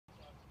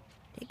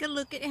Take a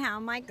look at how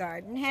my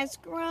garden has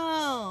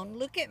grown.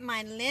 Look at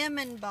my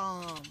lemon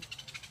balm.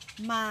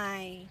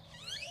 My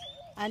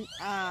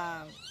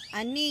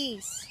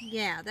anise.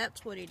 Yeah,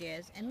 that's what it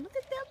is. And look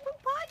at that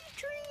papaya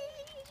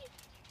tree.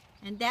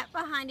 And that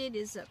behind it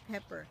is a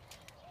pepper.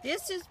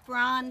 This is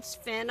bronze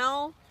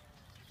fennel.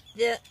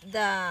 The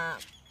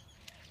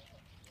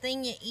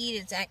thing you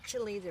eat is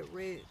actually the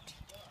root.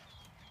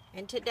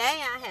 And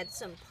today I had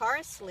some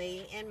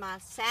parsley in my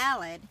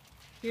salad.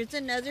 Here's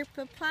another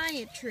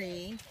papaya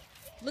tree.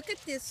 Look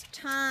at this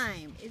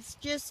thyme. It's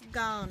just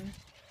gone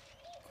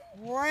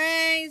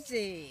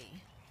crazy.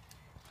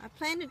 I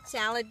planted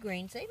salad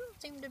greens. They don't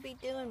seem to be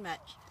doing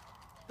much.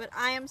 But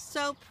I am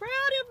so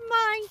proud of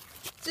my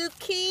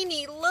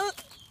zucchini. Look,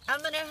 I'm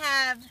going to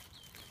have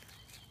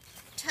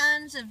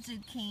tons of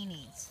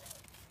zucchinis.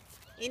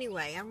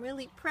 Anyway, I'm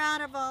really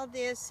proud of all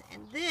this.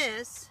 And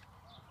this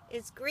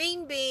is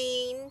green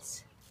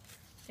beans.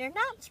 They're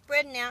not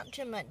spreading out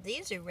too much.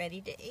 These are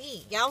ready to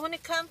eat. Y'all want to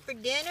come for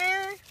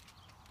dinner?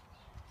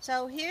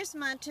 So here's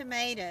my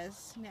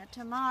tomatoes. Now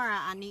tomorrow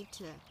I need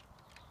to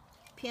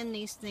pin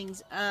these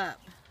things up.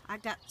 I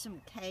got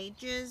some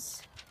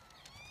cages.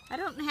 I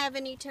don't have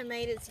any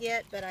tomatoes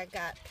yet, but I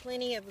got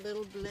plenty of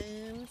little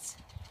blooms.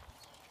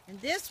 And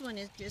this one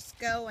is just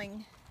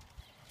going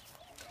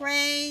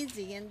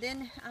crazy. And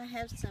then I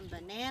have some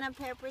banana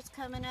peppers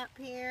coming up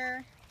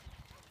here.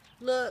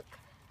 Look,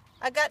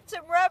 I got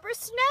some rubber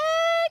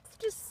snakes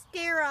to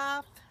scare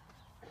off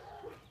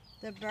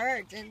the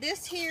birds. And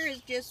this here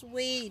is just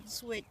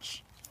weeds,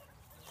 which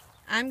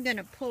I'm going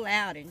to pull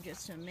out in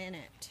just a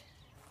minute.